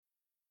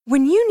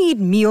When you need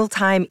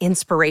mealtime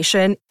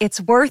inspiration,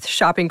 it's worth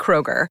shopping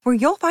Kroger, where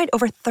you'll find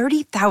over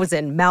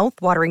 30,000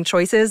 mouth-watering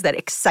choices that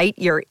excite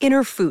your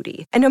inner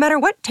foodie. And no matter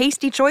what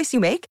tasty choice you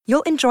make,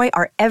 you'll enjoy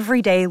our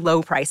everyday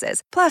low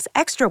prices, plus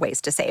extra ways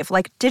to save,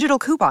 like digital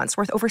coupons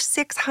worth over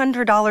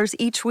 $600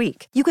 each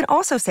week. You can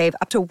also save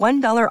up to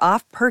 $1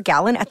 off per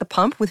gallon at the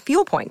pump with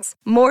fuel points.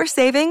 More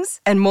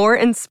savings and more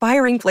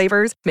inspiring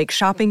flavors make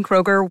shopping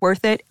Kroger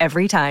worth it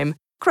every time.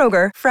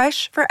 Kroger,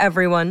 fresh for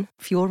everyone.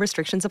 Fuel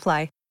restrictions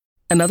apply.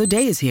 Another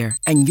day is here,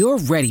 and you're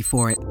ready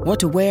for it. What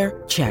to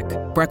wear? Check.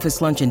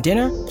 Breakfast, lunch, and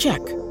dinner? Check.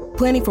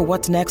 Planning for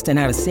what's next and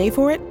how to save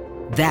for it?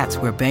 That's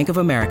where Bank of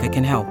America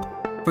can help.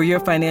 For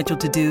your financial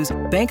to-dos,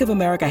 Bank of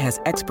America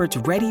has experts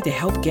ready to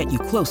help get you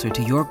closer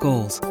to your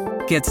goals.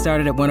 Get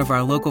started at one of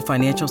our local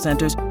financial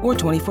centers or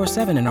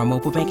 24/7 in our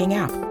mobile banking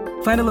app.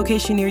 Find a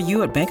location near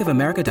you at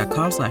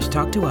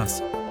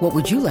bankofamerica.com/talktous. What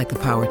would you like the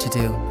power to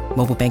do?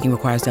 Mobile banking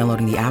requires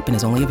downloading the app and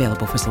is only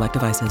available for select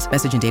devices.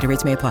 Message and data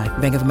rates may apply.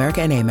 Bank of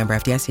America N.A., member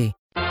FDIC.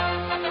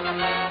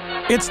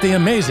 It's the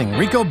Amazing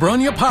Rico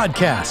Brogna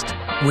podcast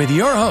with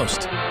your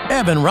host,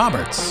 Evan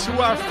Roberts.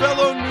 To our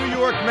fellow New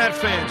York Met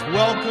fans,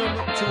 welcome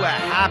to a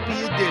happy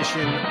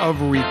edition of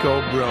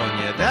Rico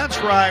Brogna. That's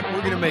right,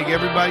 we're going to make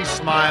everybody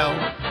smile.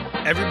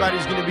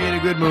 Everybody's going to be in a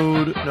good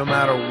mood, no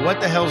matter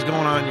what the hell's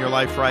going on in your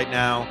life right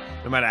now,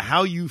 no matter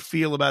how you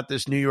feel about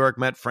this New York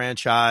Met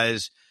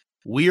franchise.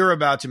 We are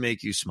about to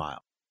make you smile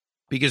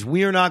because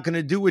we are not going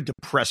to do a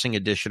depressing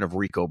edition of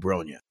Rico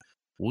Brogna.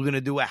 We're going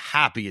to do a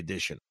happy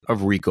edition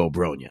of Rico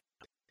Brogna.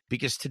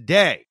 Because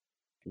today,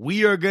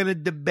 we are going to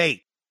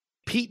debate,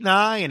 Pete and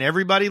I and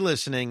everybody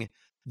listening,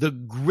 the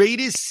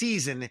greatest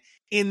season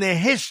in the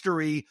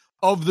history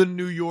of the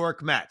New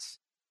York Mets.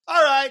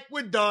 All right,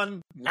 we're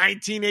done.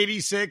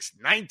 1986,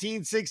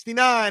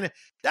 1969.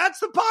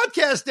 That's the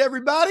podcast,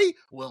 everybody.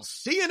 We'll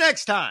see you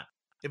next time.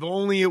 If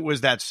only it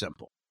was that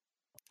simple.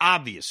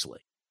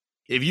 Obviously,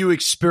 if you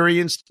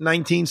experienced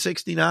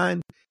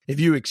 1969, if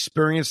you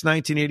experienced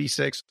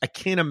 1986, I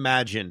can't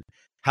imagine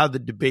how the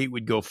debate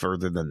would go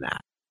further than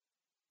that.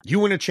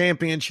 You win a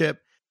championship,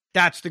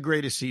 that's the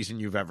greatest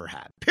season you've ever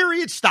had.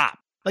 Period. Stop.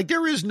 Like,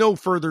 there is no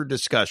further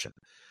discussion.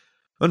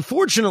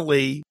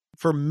 Unfortunately,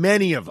 for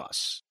many of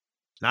us,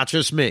 not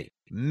just me,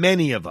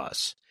 many of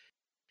us,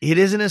 it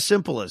isn't as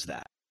simple as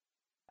that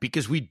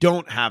because we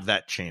don't have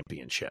that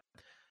championship.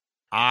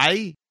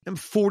 I am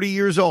 40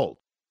 years old.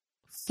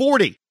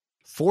 40.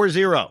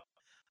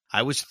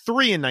 I was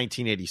 3 in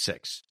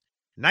 1986.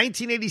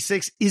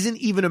 1986 isn't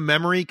even a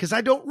memory because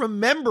I don't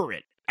remember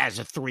it as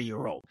a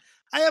 3-year-old.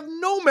 I have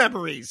no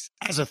memories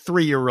as a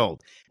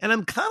 3-year-old. And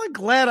I'm kind of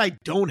glad I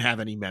don't have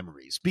any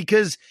memories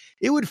because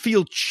it would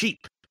feel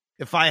cheap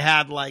if I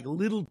had like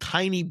little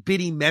tiny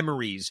bitty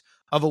memories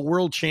of a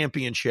world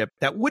championship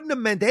that wouldn't have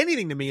meant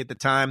anything to me at the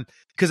time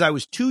because I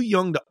was too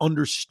young to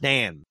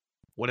understand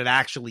what it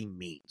actually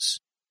means.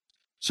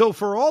 So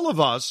for all of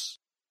us,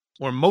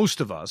 or most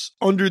of us,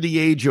 under the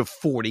age of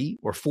 40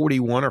 or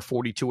 41 or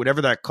 42,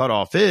 whatever that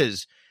cutoff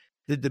is,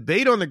 the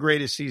debate on the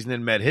greatest season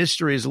in Met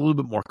history is a little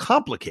bit more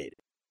complicated.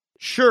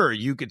 Sure,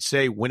 you could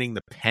say winning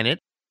the pennant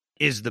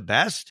is the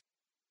best.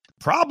 The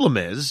problem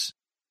is,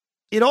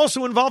 it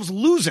also involves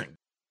losing,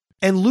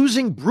 and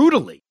losing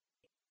brutally.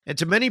 And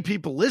to many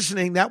people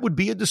listening, that would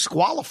be a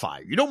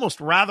disqualifier. You'd almost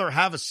rather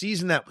have a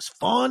season that was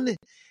fun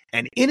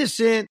and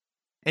innocent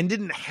and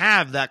didn't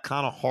have that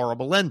kind of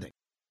horrible ending.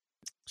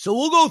 So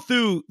we'll go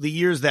through the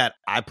years that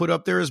I put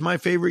up there as my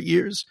favorite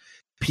years.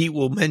 Pete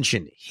will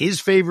mention his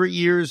favorite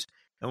years,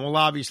 and we'll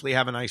obviously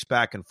have a nice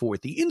back and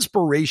forth. The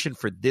inspiration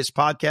for this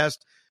podcast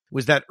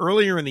was that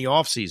earlier in the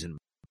offseason,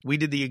 we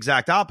did the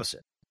exact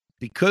opposite.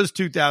 Because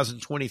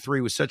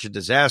 2023 was such a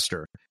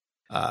disaster,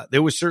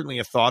 there was certainly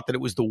a thought that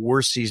it was the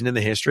worst season in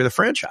the history of the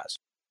franchise.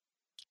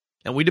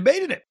 And we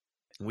debated it.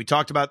 And we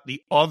talked about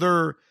the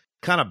other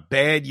kind of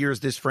bad years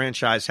this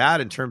franchise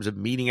had in terms of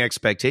meeting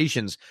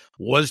expectations.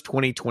 Was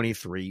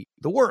 2023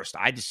 the worst?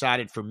 I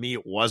decided for me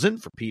it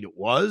wasn't. For Pete it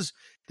was.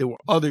 There were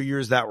other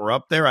years that were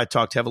up there. I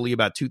talked heavily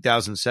about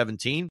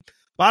 2017.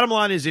 Bottom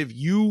line is, if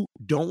you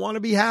don't want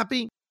to be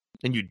happy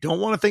and you don't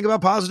want to think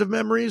about positive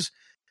memories,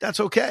 that's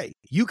okay.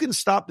 You can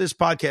stop this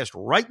podcast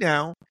right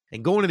now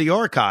and go into the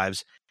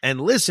archives and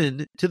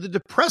listen to the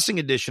depressing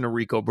edition of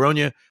Rico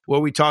Brogna, where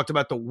we talked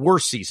about the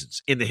worst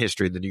seasons in the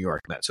history of the New York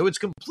Mets. So it's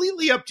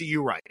completely up to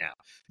you right now.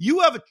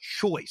 You have a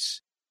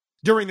choice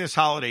during this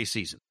holiday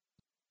season.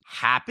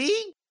 Happy?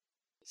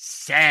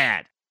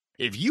 Sad.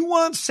 If you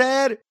want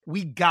sad,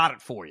 we got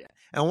it for you.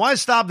 And why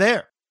stop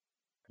there?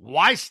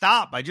 Why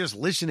stop by just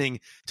listening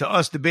to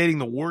us debating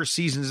the worst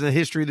seasons in the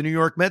history of the New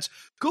York Mets?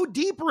 Go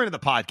deeper into the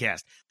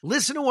podcast.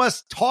 Listen to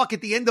us talk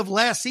at the end of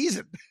last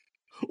season.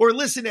 Or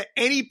listen to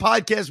any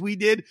podcast we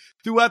did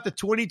throughout the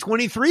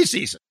 2023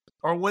 season.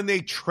 Or when they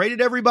traded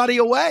everybody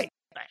away.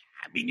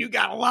 I mean, you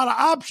got a lot of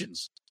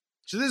options.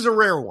 So this is a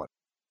rare one.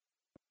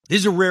 This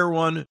is a rare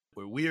one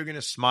where we are going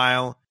to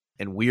smile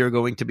and we are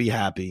going to be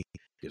happy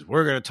because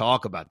we're going to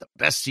talk about the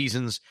best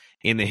seasons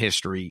in the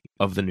history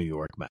of the New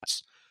York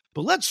Mets.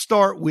 But let's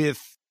start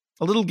with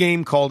a little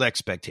game called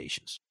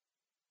Expectations.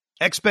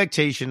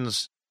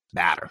 expectations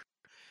matter.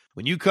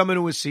 When you come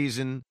into a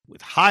season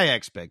with high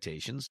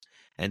expectations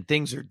and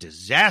things are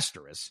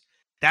disastrous,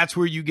 that's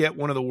where you get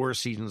one of the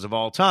worst seasons of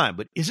all time.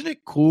 But isn't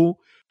it cool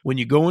when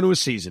you go into a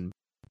season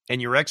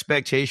and your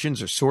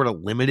expectations are sort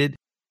of limited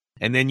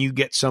and then you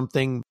get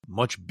something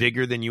much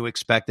bigger than you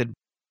expected?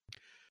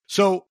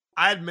 So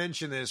I had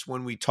mentioned this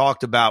when we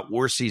talked about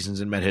worst seasons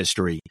in Met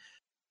history.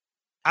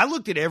 I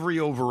looked at every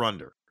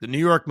over-under the New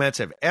York Mets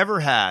have ever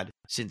had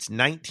since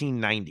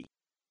 1990.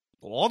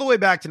 All the way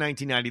back to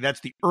 1990,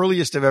 that's the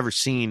earliest I've ever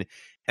seen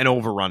an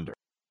over-under.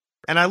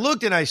 And I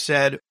looked and I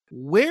said,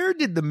 where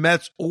did the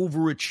Mets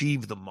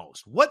overachieve the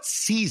most? What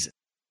season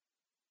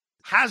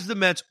has the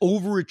Mets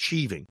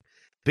overachieving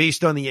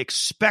based on the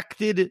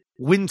expected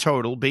win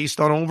total,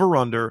 based on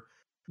over-under,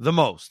 the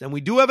most? And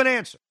we do have an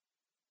answer.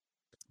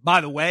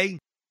 By the way,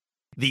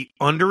 the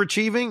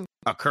underachieving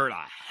occurred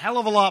a hell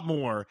of a lot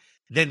more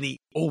than the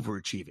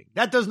overachieving.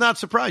 That does not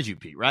surprise you,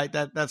 Pete, right?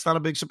 That's not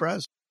a big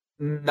surprise?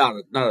 Not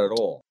at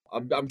all.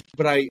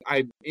 But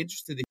I'm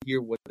interested to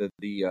hear what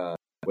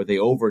where they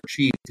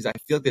overachieved, because I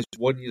feel like there's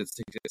one year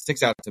that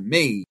sticks out to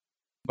me,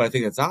 but I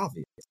think that's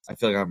obvious. I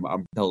feel like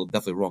I'm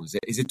definitely wrong.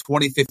 Is it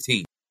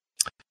 2015?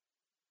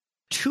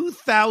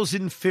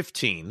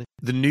 2015,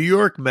 the New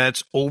York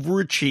Mets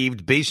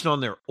overachieved based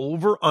on their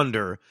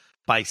over-under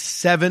by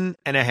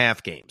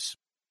 7.5 games.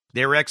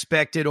 Their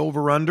expected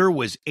over-under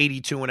was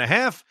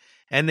 82.5,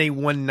 and they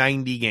won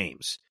 90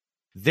 games.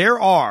 There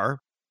are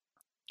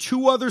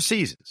two other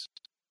seasons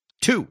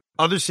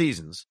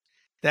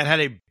that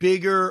had a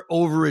bigger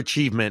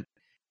overachievement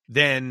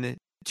than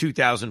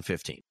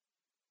 2015.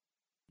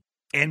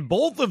 And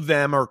both of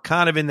them are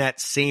kind of in that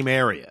same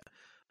area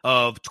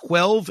of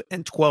 12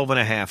 and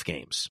 12.5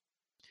 games.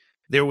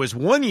 There was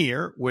one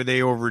year where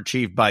they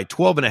overachieved by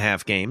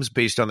 12.5 games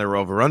based on their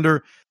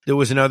over-under. There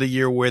was another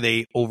year where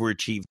they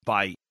overachieved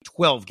by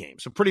 12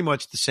 games. So pretty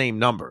much the same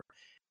number.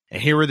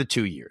 And here are the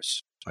 2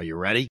 years. Are you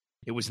ready?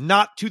 It was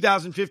not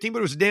 2015, but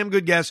it was a damn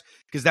good guess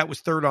because that was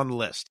third on the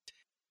list.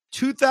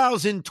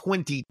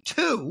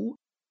 2022,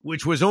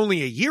 which was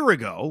only a year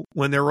ago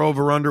when their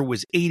over-under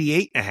was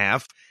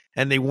 88.5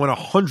 and they won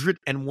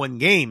 101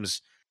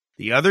 games.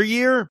 The other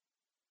year,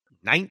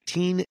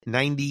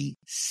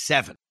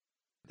 1997.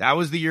 That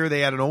was the year they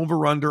had an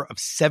over-under of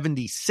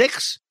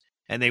 76,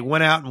 and they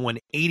went out and won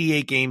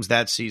 88 games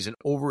that season,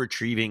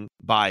 overachieving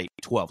by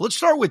 12. Let's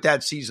start with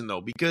that season,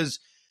 though, because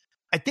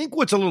I think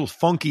what's a little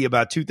funky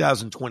about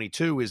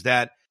 2022 is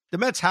that the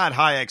Mets had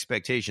high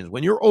expectations.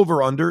 When your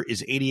over-under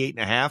is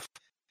 88.5,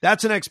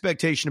 that's an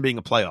expectation of being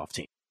a playoff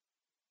team.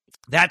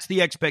 That's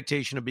the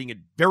expectation of being a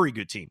very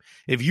good team.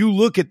 If you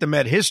look at the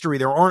Met history,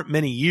 there aren't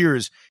many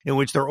years in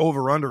which their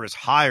over-under is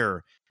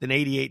higher than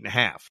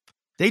 88.5.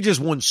 They just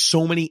won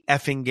so many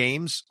effing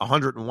games,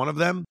 101 of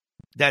them,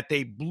 that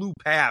they blew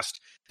past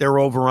their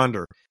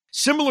over-under.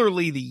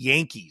 Similarly, the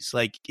Yankees,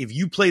 like if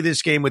you play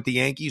this game with the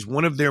Yankees,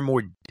 one of their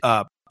more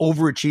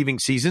overachieving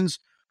seasons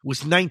was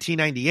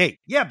 1998.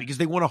 Yeah, because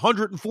they won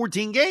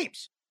 114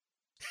 games.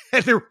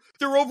 And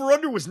their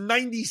over-under was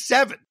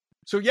 97.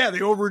 So, yeah, they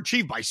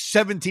overachieved by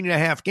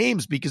 17.5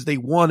 games because they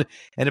won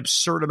an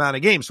absurd amount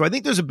of games. So I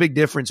think there's a big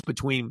difference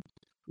between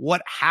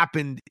what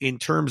happened in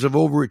terms of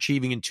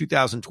overachieving in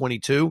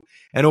 2022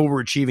 and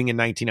overachieving in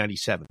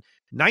 1997.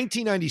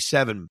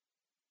 1997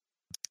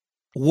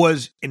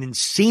 was an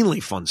insanely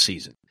fun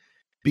season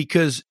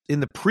because in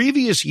the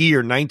previous year,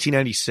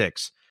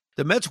 1996,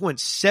 the Mets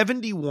went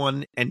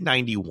 71 and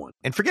 91.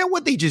 And forget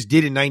what they just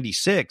did in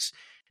 96.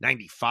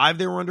 95,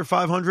 they were under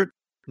 500.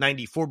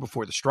 94,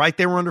 before the strike,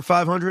 they were under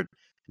 500.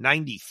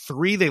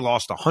 93, they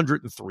lost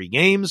 103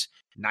 games.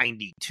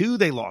 92,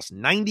 they lost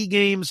 90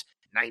 games.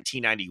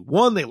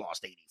 1991, they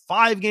lost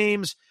 85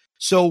 games.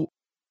 So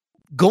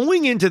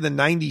going into the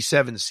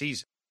 97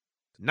 season,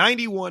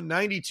 91,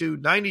 92,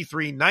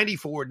 93,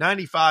 94,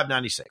 95,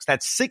 96,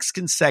 that's 6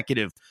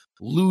 consecutive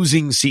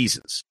losing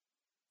seasons.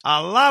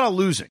 A lot of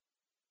losing.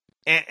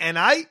 And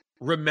I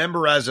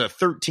remember as a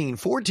 13,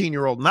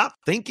 14-year-old not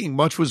thinking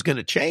much was going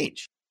to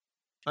change.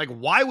 Like,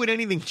 why would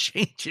anything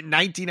change in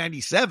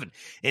 1997?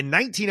 In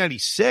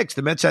 1996,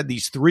 the Mets had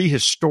these 3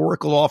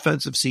 historical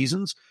offensive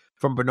seasons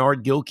from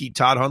Bernard Gilkey,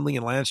 Todd Hundley,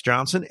 and Lance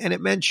Johnson, and it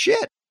meant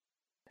shit.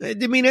 It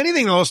didn't mean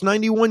anything. They lost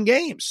 91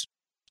 games.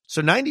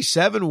 So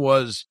 97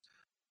 was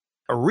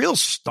a real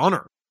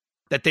stunner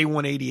that they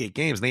won 88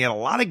 games. They had a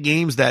lot of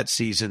games that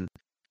season.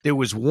 There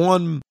was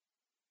one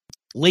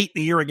late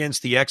in the year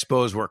against the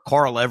Expos where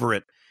Carl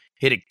Everett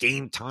hit a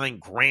game-tying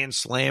grand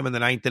slam in the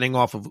 9th inning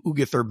off of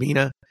Ugueth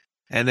Urbina.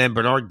 And then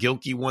Bernard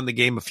Gilkey won the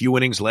game a few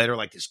innings later,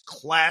 like this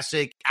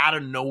classic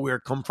out-of-nowhere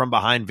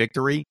come-from-behind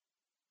victory.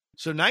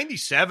 So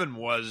 97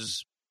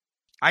 was,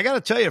 I got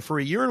to tell you, for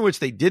a year in which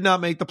they did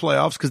not make the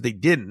playoffs, because they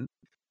didn't,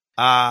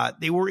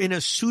 they were in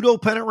a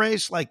pseudo-pennant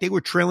race. Like, they were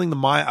trailing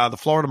the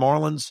Florida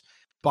Marlins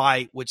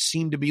by what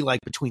seemed to be like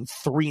between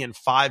 3 and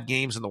 5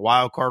 games in the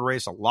wild card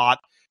race, a lot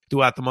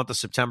throughout the month of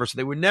September. So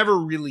they were never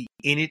really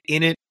in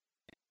it.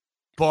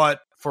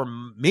 But for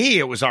me,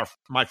 it was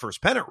my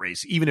first pennant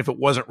race, even if it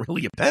wasn't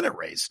really a pennant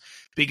race,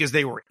 because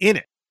they were in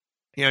it.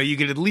 You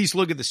could at least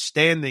look at the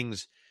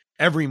standings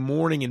every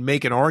morning and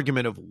make an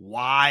argument of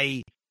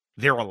why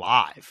they're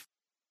alive.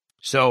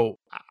 So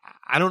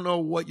I don't know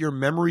what your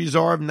memories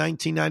are of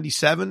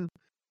 1997,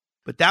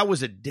 but that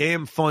was a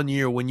damn fun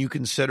year when you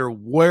consider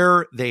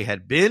where they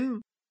had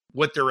been,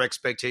 what their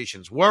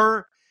expectations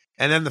were,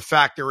 and then the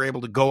fact they were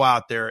able to go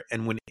out there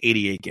and win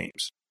 88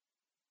 games.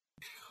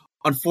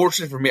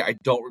 Unfortunately for me, I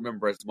don't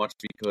remember as much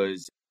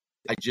because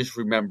I just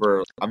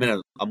remember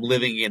I'm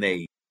living in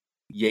a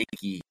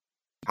Yankee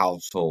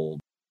household,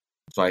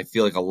 so I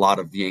feel like a lot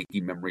of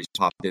Yankee memories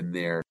popped in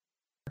there,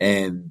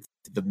 and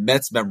the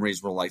Mets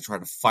memories were like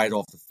trying to fight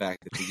off the fact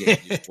that the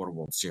Yankees won a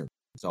World Series.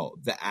 So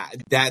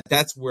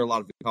that's where a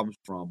lot of it comes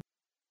from.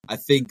 I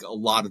think a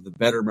lot of the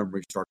better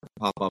memories start to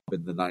pop up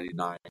in the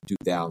 99,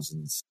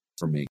 2000s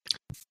for me.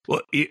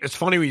 Well, it's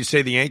funny when you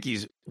say the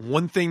Yankees.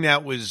 One thing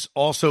that was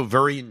also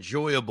very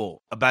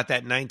enjoyable about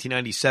that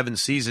 1997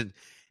 season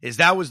is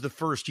that was the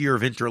first year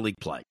of interleague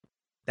play.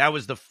 That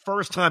was the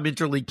first time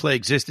interleague play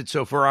existed.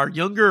 So for our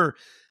younger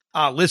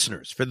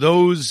listeners, for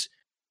those,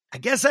 I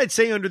guess I'd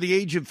say under the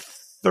age of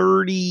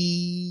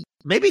 30,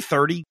 maybe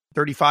 30,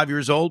 35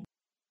 years old,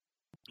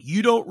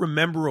 you don't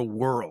remember a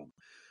world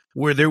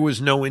where there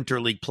was no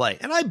interleague play.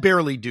 And I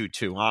barely do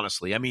too,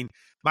 honestly. I mean,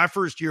 my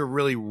first year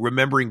really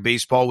remembering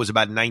baseball was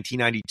about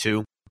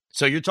 1992.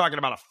 So you're talking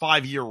about a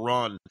 5-year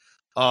run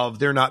of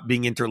there not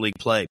being interleague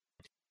play.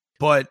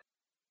 But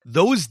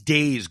those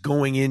days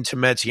going into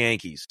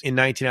Mets-Yankees in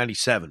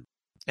 1997,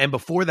 and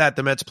before that,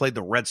 the Mets played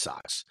the Red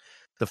Sox.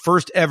 The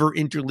first ever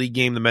interleague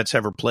game the Mets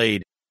ever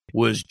played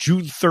was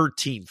June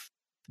 13th,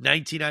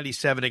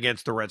 1997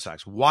 against the Red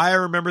Sox. Why I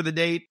remember the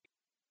date?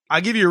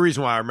 I'll give you a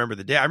reason why I remember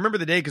the day. I remember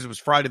the day because it was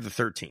Friday the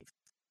 13th.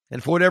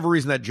 And for whatever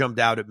reason, that jumped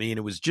out at me, and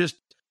it was just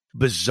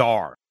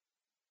bizarre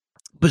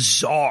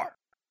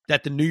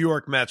that the New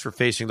York Mets were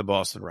facing the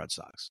Boston Red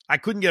Sox. I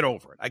couldn't get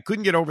over it. I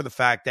couldn't get over the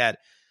fact that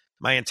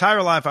my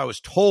entire life I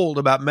was told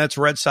about Mets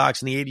Red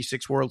Sox in the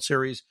 86 World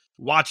Series,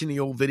 watching the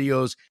old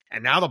videos,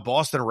 and now the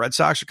Boston Red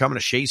Sox are coming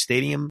to Shea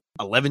Stadium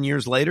 11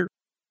 years later.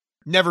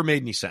 Never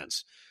made any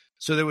sense.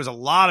 So there was a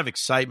lot of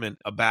excitement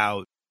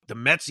about the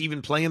Mets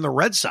even playing the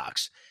Red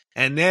Sox.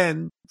 And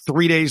then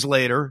 3 days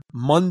later,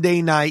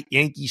 Monday night,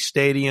 Yankee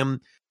Stadium,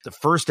 the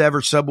first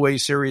ever Subway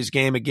Series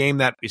game, a game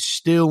that is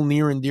still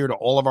near and dear to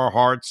all of our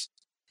hearts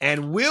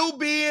and will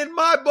be in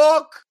my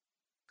book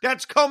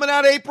that's coming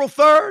out April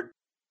 3rd.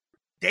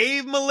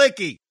 Dave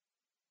Malicki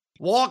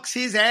walks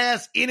his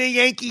ass in a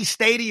Yankee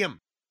Stadium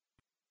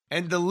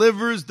and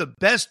delivers the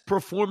best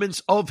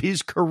performance of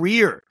his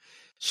career,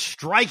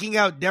 striking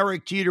out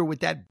Derek Jeter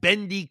with that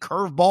bendy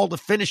curveball to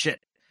finish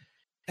it.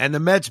 And the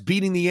Mets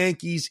beating the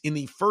Yankees in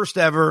the first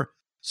ever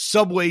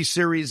Subway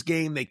Series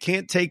game. They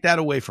can't take that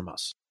away from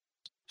us.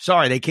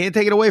 Sorry, they can't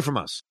take it away from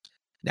us.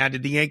 Now,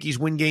 did the Yankees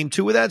win game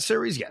 2 of that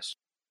series? Yes.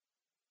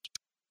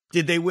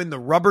 Did they win the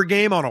rubber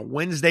game on a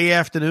Wednesday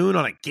afternoon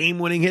on a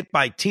game-winning hit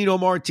by Tino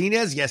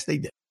Martinez? Yes, they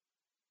did.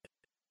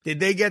 Did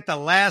they get the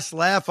last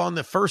laugh on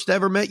the first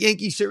ever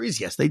Met-Yankee series?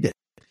 Yes, they did.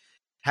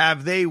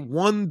 Have they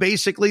won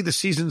basically the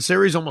season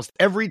series almost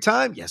every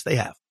time? Yes, they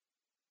have.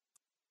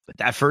 But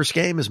that first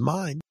game is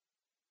mine.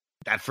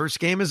 That first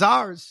game is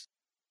ours.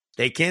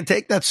 They can't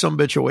take that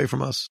sumbitch away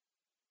from us.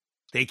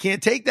 They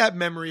can't take that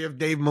memory of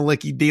Dave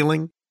Malicki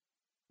dealing.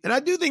 And I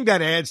do think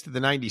that adds to the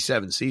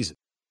 97 season,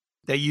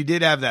 that you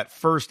did have that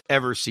first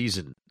ever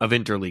season of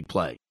interleague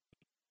play.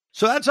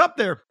 So that's up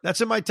there.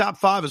 That's in my top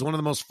 5 as one of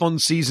the most fun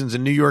seasons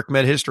in New York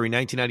Met history,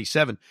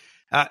 1997.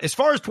 As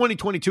far as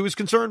 2022 is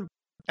concerned,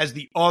 as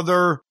the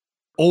other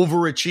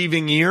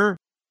overachieving year,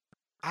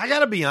 I got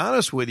to be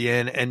honest with you,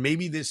 and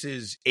maybe this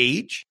is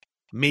age,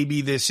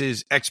 maybe this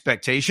is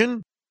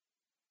expectation.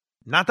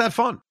 Not that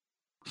fun.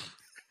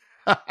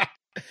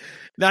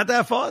 Not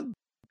that fun.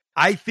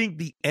 I think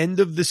the end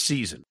of the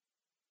season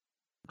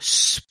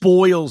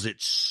spoils it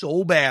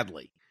so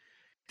badly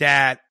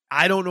that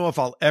I don't know if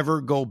I'll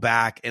ever go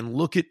back and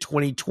look at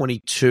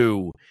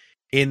 2022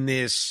 in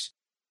this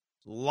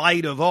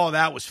light of, oh,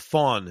 that was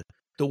fun,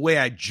 the way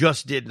I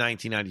just did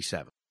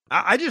 1997.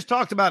 I just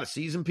talked about a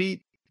season,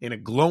 Pete, in a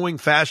glowing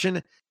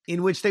fashion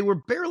in which they were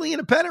barely in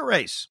a pennant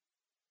race.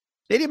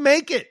 They didn't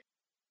make it.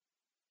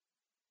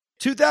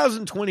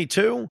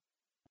 2022,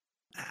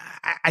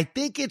 I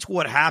think it's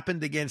what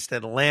happened against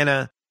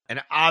Atlanta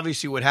and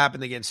obviously what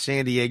happened against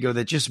San Diego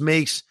that just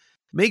makes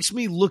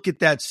me look at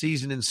that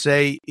season and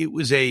say it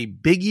was a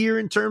big year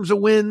in terms of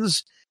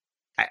wins.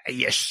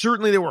 Yes,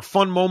 certainly there were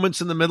fun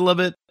moments in the middle of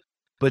it,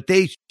 but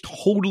they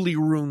totally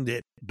ruined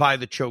it by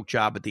the choke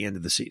job at the end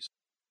of the season.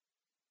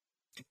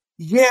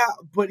 Yeah,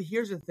 but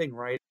here's the thing,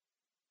 right?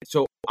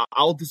 So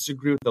I'll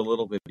disagree with a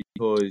little bit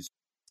because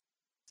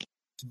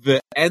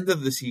the end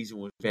of the season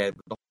was bad,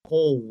 but the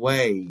whole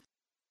way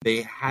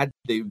they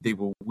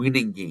were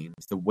winning games,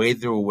 the way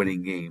they were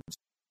winning games.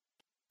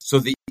 So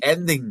the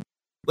ending,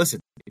 listen,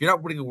 if you're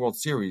not winning a World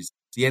Series,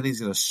 the ending's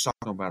going to suck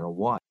no matter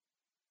what.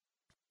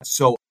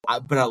 So,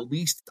 but at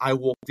least I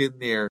walked in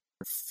there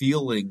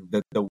feeling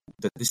that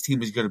this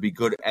team is going to be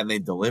good, and they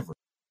delivered.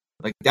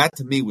 Like, that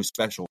to me was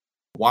special.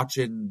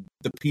 watching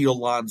the Pete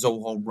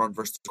Alonso home run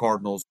versus the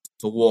Cardinals,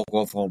 the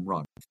walk-off home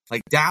run.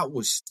 Like, that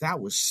was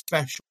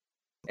special.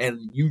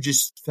 And you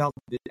just felt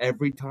that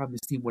every time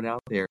this team went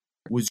out there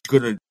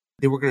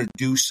they were gonna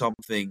do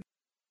something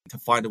to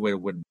find a way to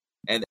win.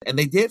 And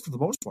they did for the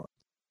most part.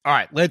 All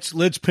right,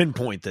 let's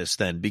pinpoint this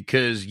then,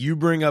 because you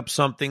bring up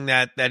something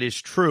that is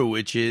true,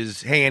 which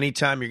is, hey,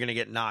 anytime you're going to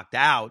get knocked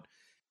out,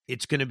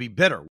 it's going to be bitter.